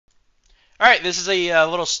Alright, this is a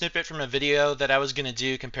little snippet from a video that I was going to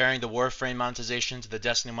do comparing the Warframe monetization to the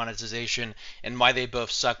Destiny monetization and why they both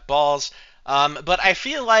suck balls. But I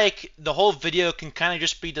feel like the whole video can kind of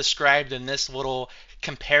just be described in this little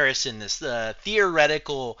comparison, this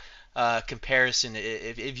theoretical comparison,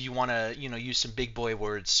 if you want to, use some big boy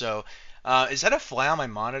words. So, is that a fly on my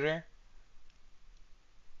monitor?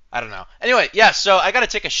 I don't know. Anyway, yeah, so I gotta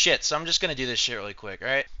take a shit, so I'm just gonna do this shit really quick,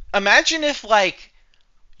 alright? Imagine if, like,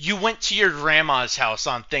 you went to your grandma's house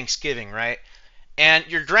on Thanksgiving, right? And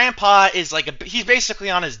your grandpa is like he's basically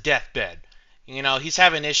on his deathbed. He's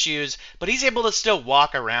having issues, but he's able to still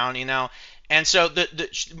walk around. And so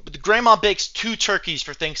the grandma bakes 2 turkeys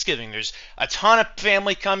for Thanksgiving. There's a ton of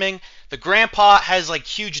family coming. The grandpa has like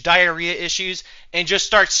huge diarrhea issues and just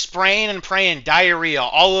starts spraying and praying diarrhea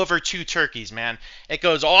all over 2 turkeys, man. It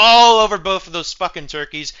goes all over both of those fucking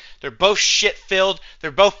turkeys. They're both shit filled. They're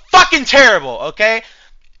both fucking terrible, okay?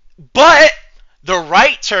 But the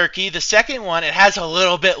right turkey, the second one, it has a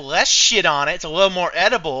little bit less shit on it. It's a little more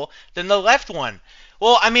edible than the left one.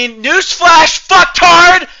 Well, I mean, newsflash,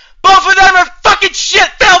 fucktard! Both of them are fucking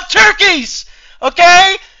shit-filled turkeys!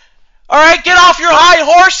 Okay? Alright, get off your high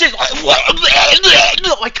horses!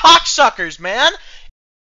 Like cocksuckers, man!